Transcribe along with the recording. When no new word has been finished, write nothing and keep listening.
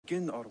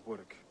begin our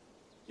work.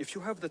 If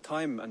you have the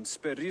time and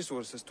spare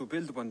resources to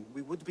build one,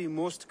 we would be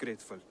most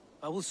grateful.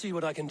 I will see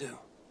what I can do.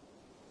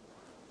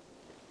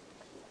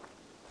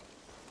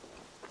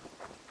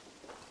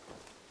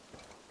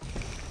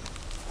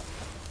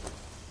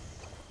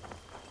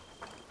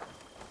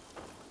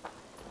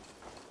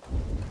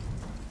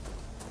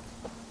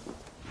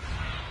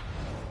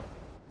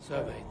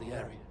 Survey the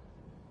area.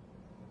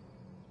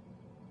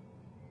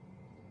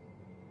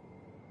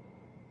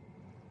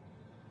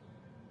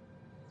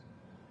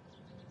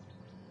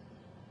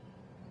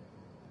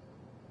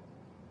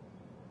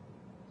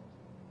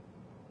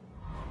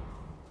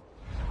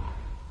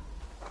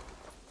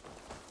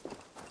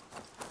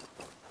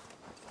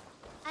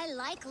 I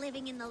like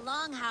living in the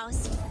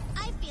Longhouse.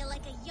 I feel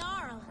like a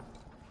Jarl.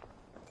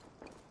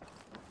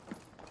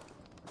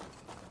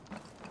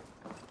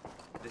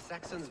 The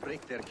Saxons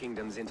break their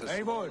kingdoms into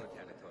Eivor, smaller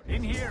territories.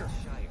 in here!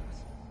 Shires.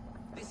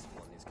 This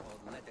one is called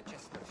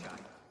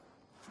Leicestershire.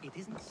 It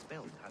isn't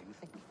spelled how you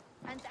think.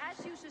 And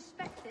as you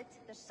suspected,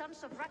 the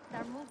Sons of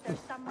Ragnar moved there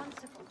some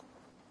months ago.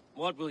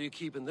 What will you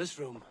keep in this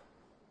room?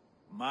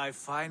 My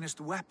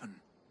finest weapon.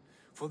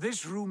 For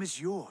this room is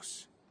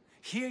yours.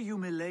 Here you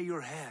may lay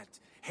your head,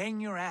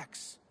 hang your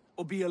axe,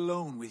 or be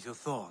alone with your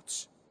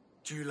thoughts.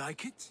 Do you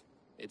like it?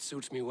 It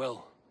suits me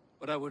well,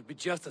 but I would be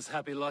just as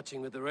happy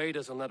lodging with the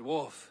raiders on that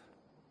wharf.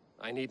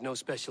 I need no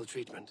special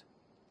treatment.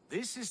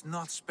 This is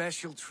not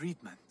special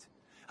treatment.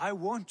 I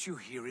want you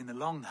here in the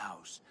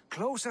Longhouse,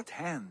 close at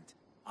hand.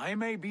 I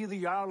may be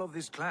the Jarl of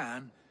this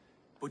clan,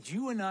 but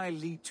you and I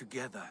lead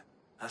together,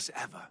 as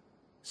ever.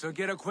 So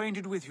get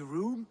acquainted with your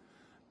room,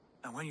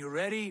 and when you're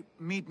ready,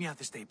 meet me at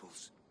the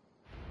stables.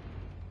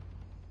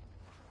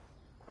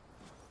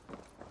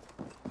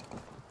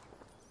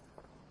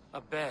 A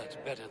bed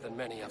better than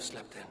many I've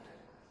slept in,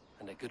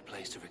 and a good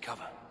place to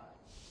recover.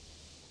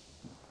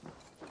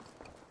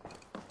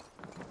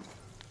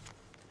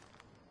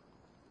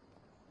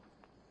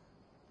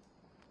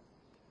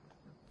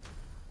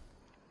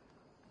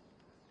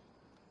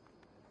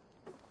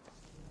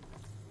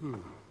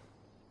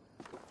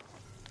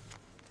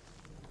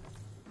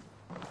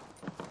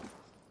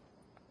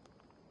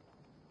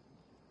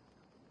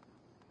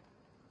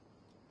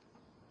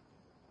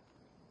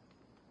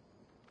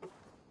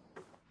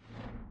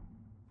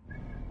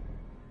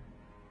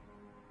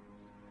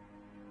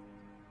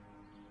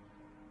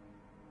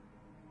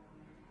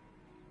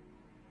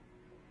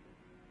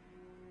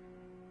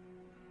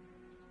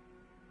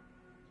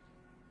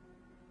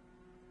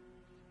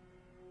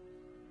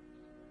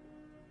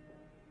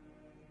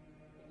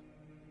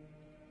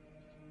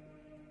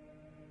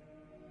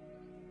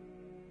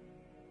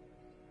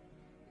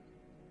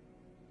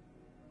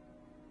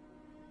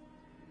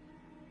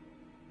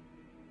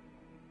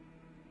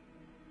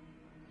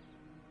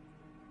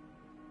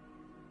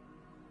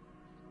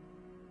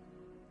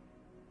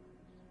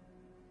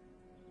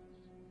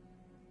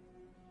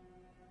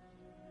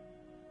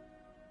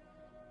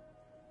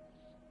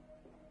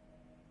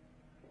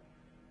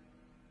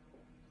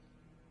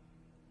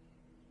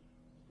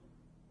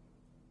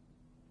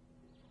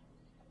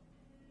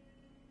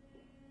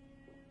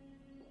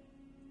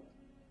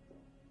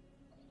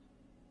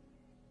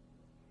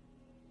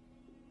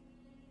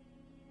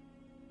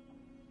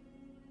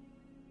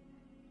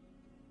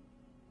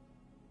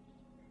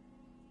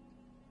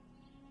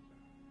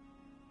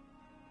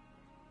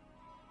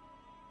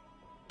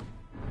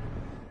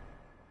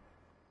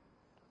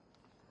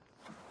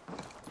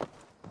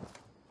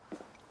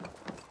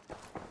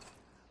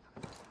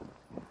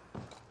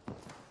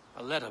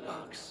 A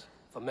letterbox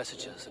for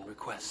messages and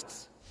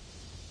requests.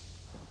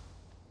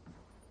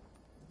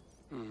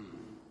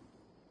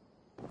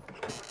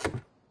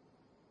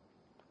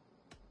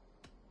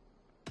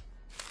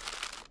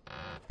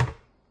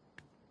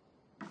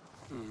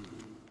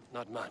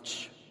 Not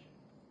much,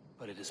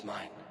 but it is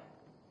mine.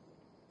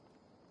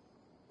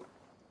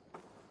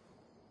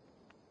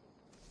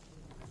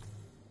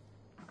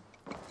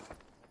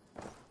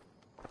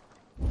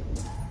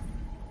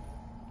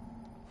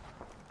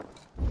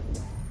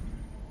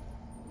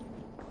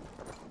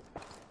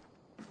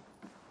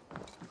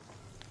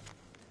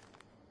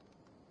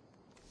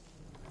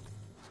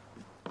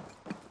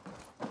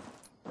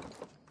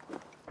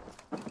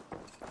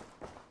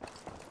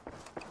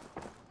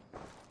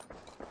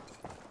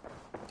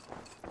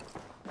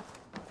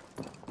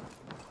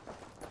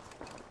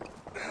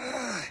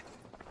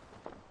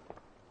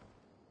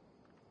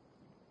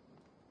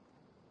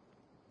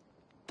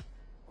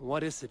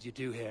 What is it you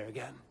do here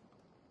again?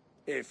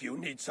 If you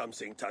need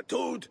something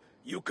tattooed,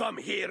 you come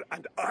here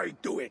and I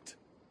do it.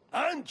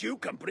 And you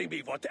can bring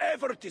me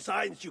whatever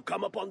designs you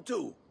come upon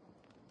too.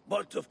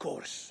 But of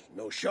course,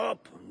 no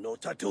shop, no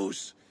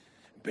tattoos.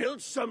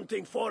 Build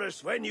something for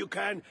us when you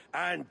can,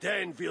 and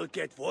then we'll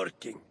get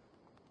working.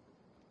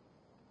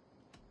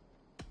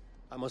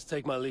 I must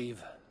take my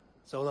leave.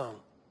 So long.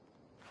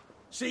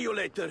 See you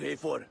later,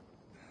 Eivor.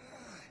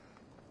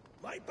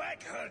 My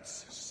back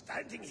hurts,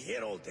 standing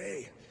here all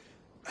day.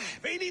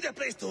 We need a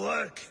place to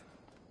work.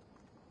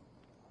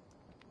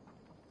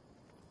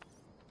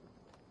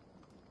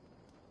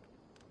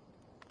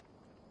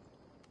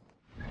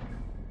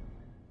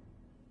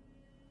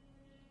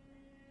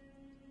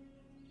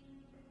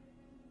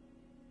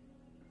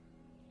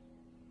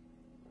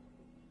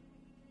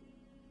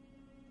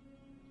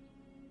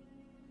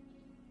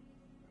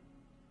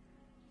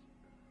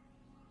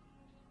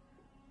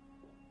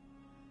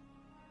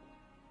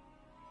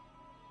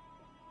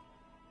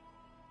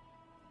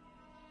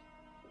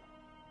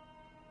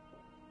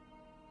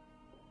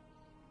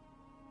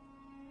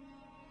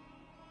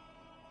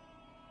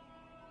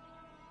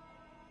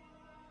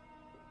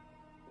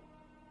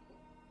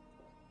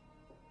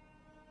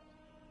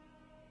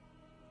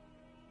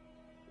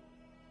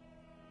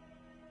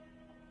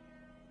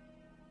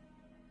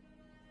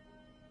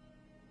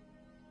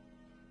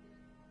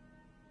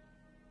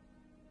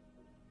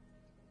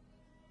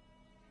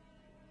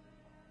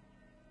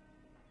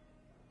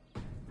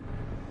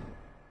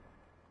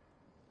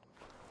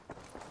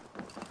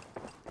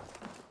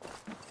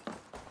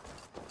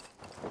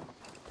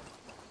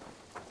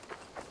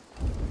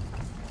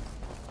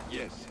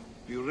 Yes.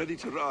 Be ready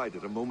to ride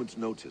at a moment's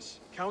notice.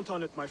 Count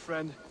on it, my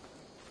friend.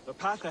 The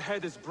path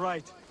ahead is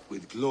bright.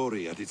 With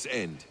glory at its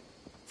end.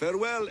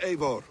 Farewell,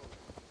 Eivor.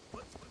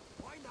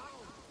 Why now?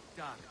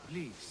 Dag,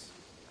 please.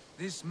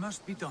 This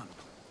must be done.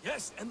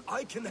 Yes, and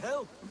I can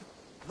help.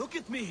 Look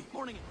at me.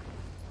 Morning.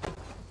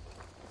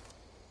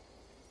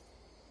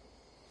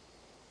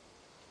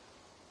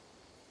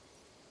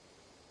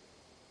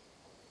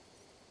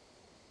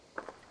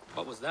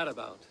 What was that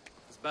about?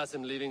 Is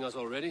Basim leaving us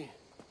already?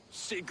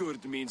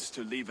 Sigurd means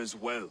to leave as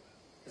well.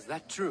 Is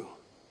that true?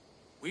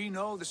 We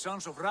know the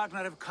sons of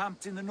Ragnar have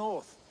camped in the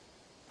north.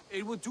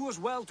 It would do us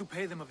well to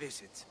pay them a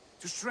visit,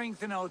 to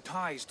strengthen our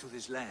ties to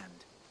this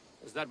land.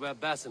 Is that where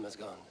Basim has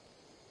gone?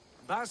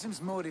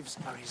 Basim's motives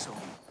are his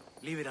own.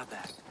 Leave it at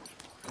that.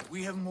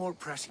 We have more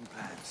pressing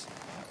plans.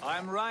 I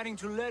am riding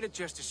to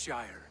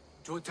Leicestershire,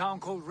 to a town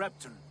called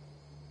Repton.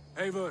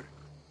 Eivor,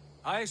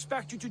 I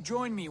expect you to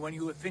join me when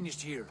you have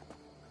finished here.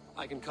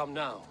 I can come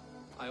now.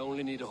 I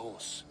only need a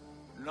horse.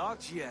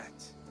 Not yet.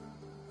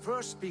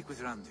 First speak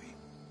with Randvi.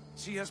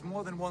 She has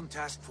more than one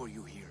task for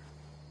you here.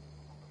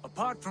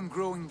 Apart from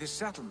growing this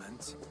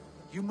settlement,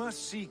 you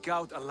must seek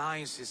out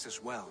alliances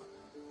as well.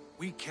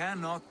 We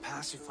cannot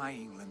pacify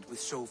England with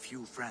so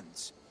few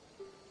friends.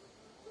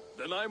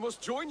 Then I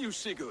must join you,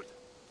 Sigurd,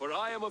 for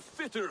I am a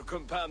fitter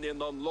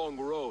companion on long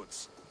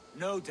roads.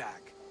 No,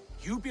 Dag.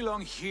 You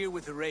belong here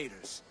with the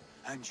raiders,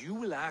 and you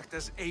will act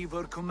as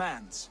Eivor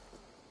commands.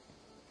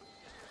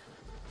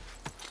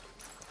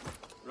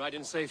 Ride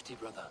in safety,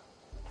 brother.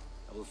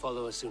 I will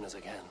follow as soon as I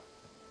can.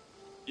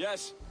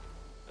 Yes,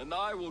 and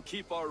I will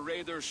keep our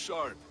raiders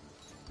sharp.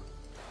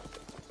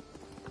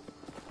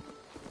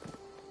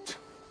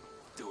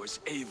 Do as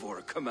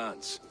Eivor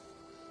commands.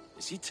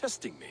 Is he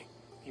testing me?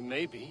 He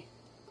may be.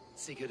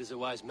 Sigurd is a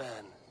wise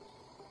man.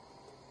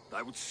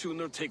 I would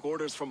sooner take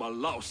orders from a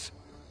louse.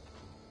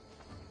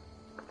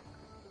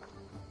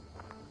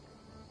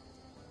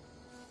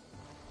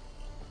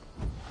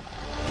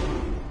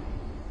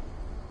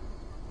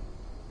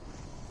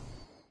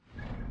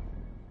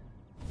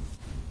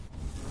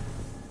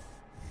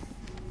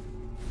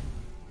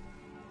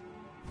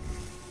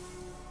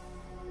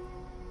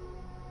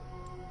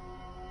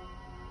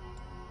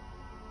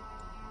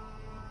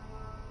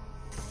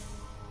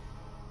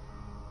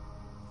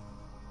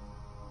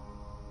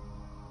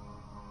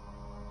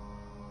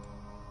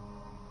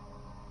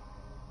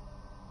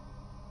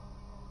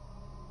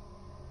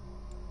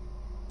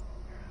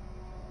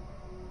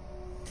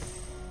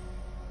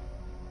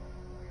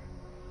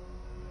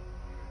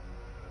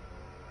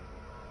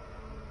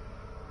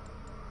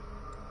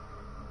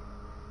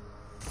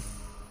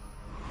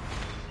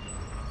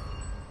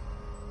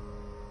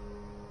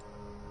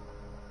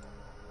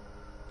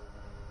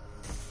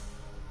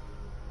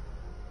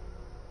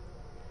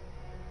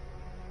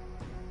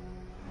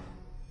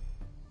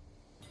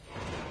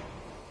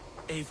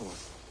 Eivor,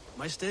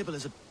 my stable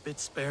is a bit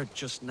spared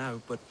just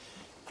now, but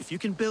if you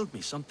can build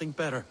me something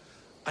better,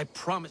 I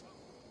promise...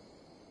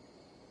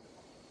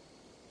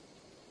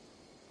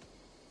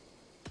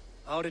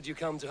 How did you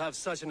come to have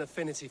such an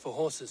affinity for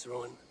horses,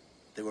 Rowan?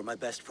 They were my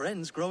best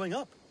friends growing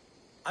up.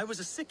 I was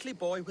a sickly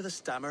boy with a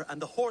stammer,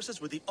 and the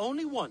horses were the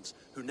only ones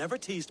who never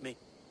teased me.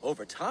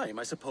 Over time,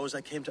 I suppose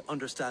I came to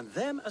understand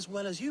them as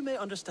well as you may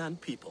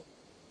understand people.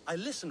 I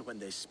listen when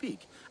they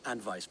speak,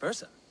 and vice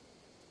versa.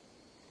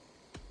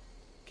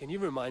 Can you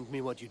remind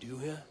me what you do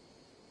here?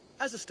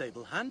 As a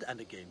stable hand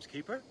and a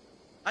gameskeeper,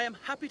 I am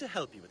happy to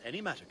help you with any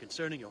matter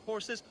concerning your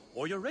horses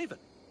or your raven.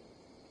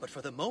 But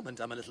for the moment,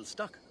 I'm a little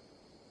stuck.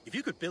 If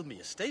you could build me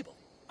a stable,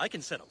 I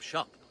can set up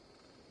shop.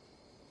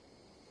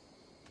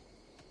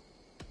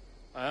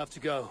 I have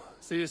to go.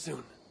 See you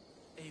soon.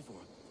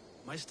 Eivor,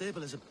 my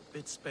stable is a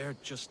bit spared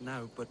just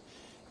now, but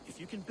if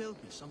you can build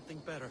me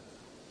something better,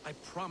 I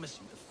promise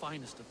you the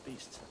finest of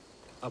beasts.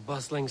 A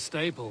bustling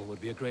stable would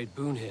be a great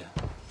boon here.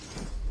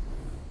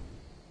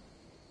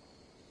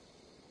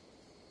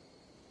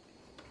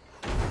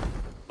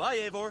 Bye,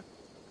 Eivor.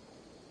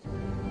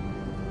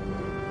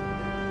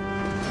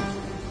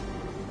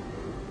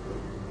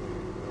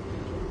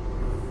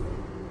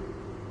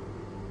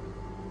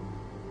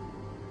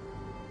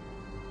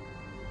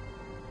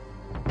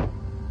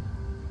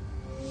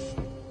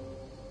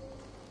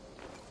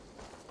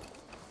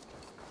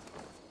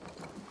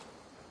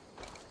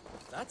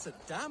 That's a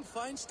damn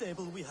fine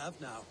stable we have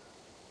now.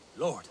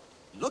 Lord,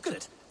 look at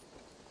it.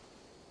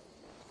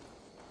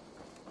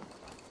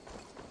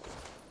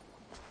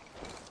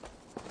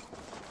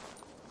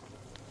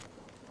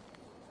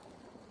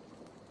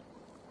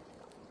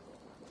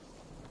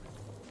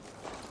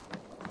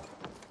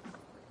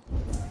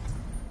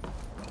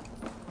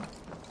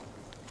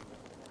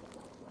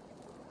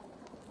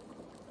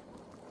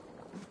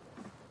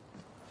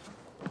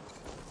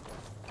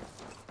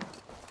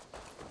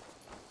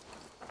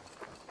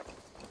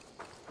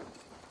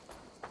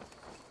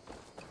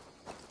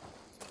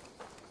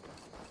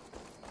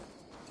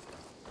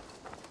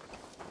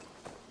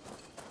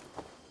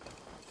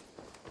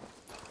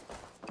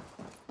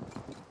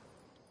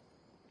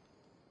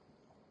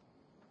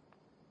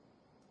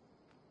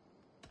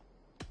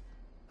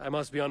 I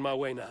must be on my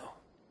way now.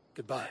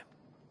 Goodbye.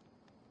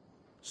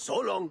 So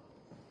long.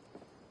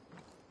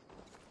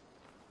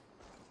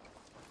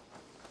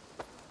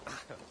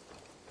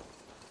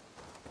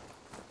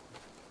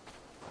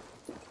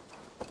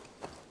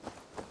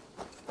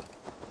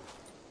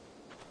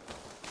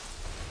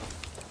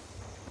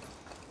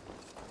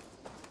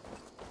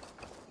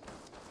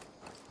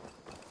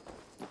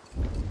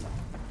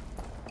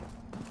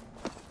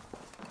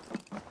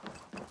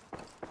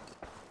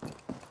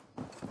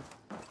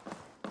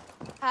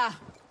 Ah,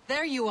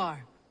 there you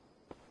are.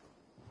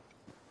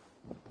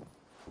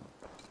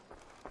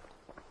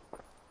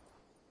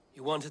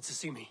 You wanted to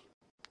see me?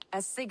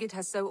 As Sigurd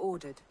has so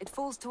ordered, it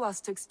falls to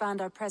us to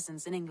expand our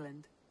presence in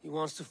England. He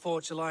wants to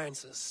forge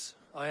alliances,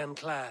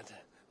 ironclad,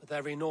 with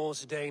every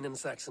Norse, Dane, and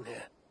Saxon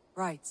here.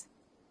 Right.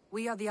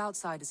 We are the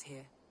outsiders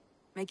here.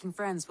 Making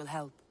friends will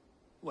help.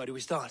 Where do we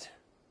start?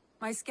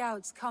 My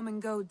scouts come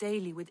and go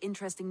daily with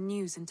interesting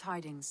news and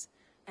tidings,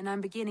 and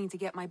I'm beginning to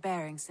get my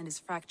bearings in this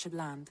fractured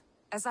land.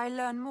 As I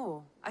learn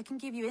more, I can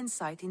give you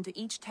insight into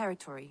each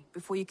territory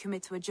before you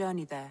commit to a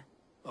journey there.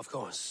 Of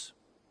course.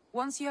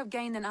 Once you have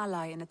gained an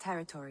ally in a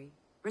territory,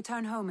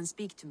 return home and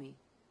speak to me.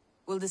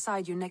 We'll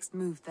decide your next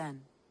move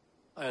then.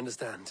 I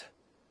understand.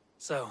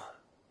 So,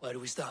 where do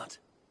we start?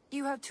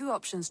 You have two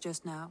options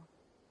just now.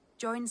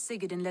 Join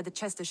Sigurd in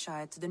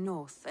Leicestershire to the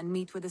north and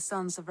meet with the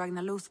sons of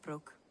Ragnar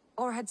Lothbrok,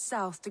 or head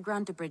south to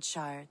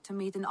Grantebridgeshire to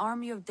meet an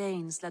army of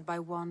Danes led by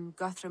one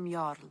Guthrum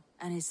Jarl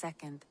and his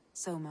second,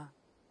 Soma.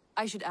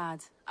 I should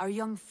add, our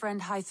young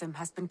friend Hytham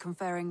has been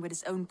conferring with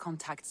his own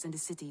contacts in the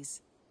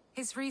cities.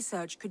 His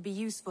research could be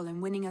useful in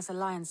winning us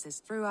alliances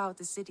throughout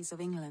the cities of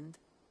England.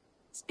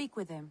 Speak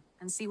with him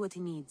and see what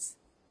he needs.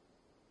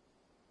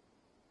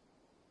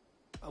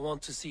 I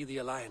want to see the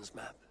alliance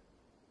map.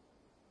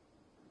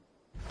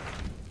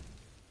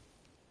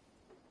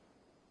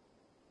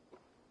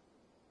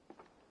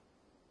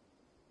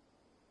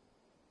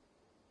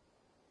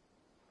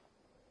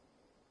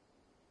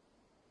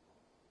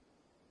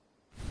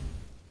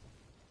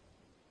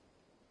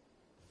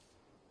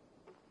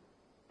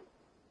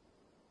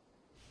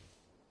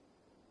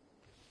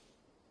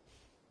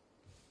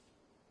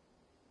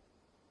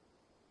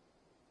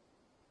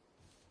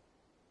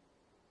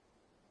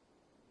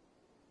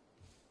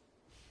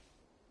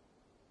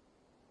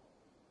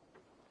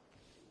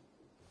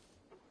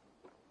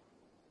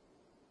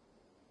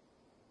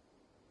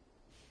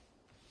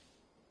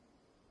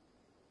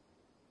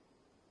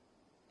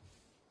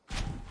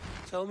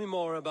 Tell me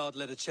more about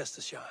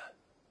Leicestershire.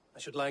 I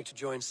should like to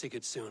join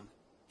Sigurd soon.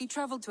 He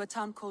traveled to a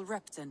town called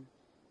Repton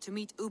to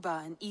meet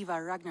Ubba and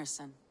Ivar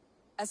Ragnarsson.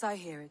 As I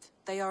hear it,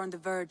 they are on the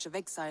verge of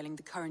exiling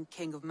the current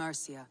king of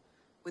Mercia,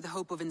 with the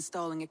hope of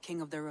installing a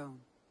king of their own.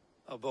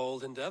 A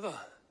bold endeavor.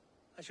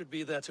 I should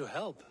be there to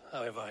help,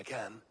 however I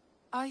can.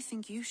 I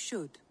think you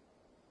should.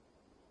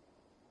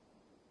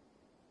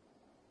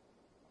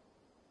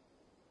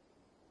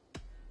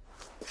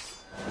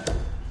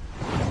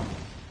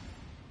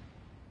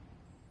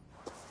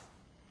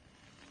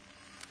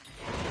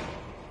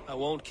 I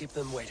won't keep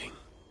them waiting.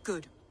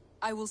 Good.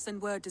 I will send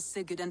word to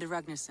Sigurd and the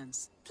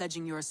Ragnarssons,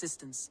 pledging your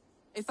assistance.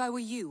 If I were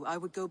you, I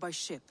would go by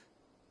ship.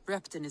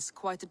 Repton is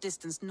quite a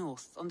distance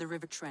north on the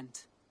River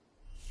Trent.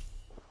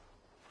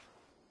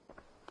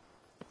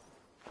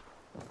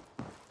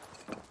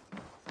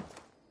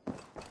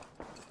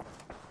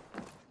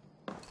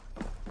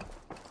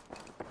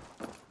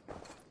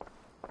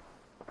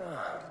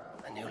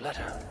 A new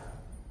letter.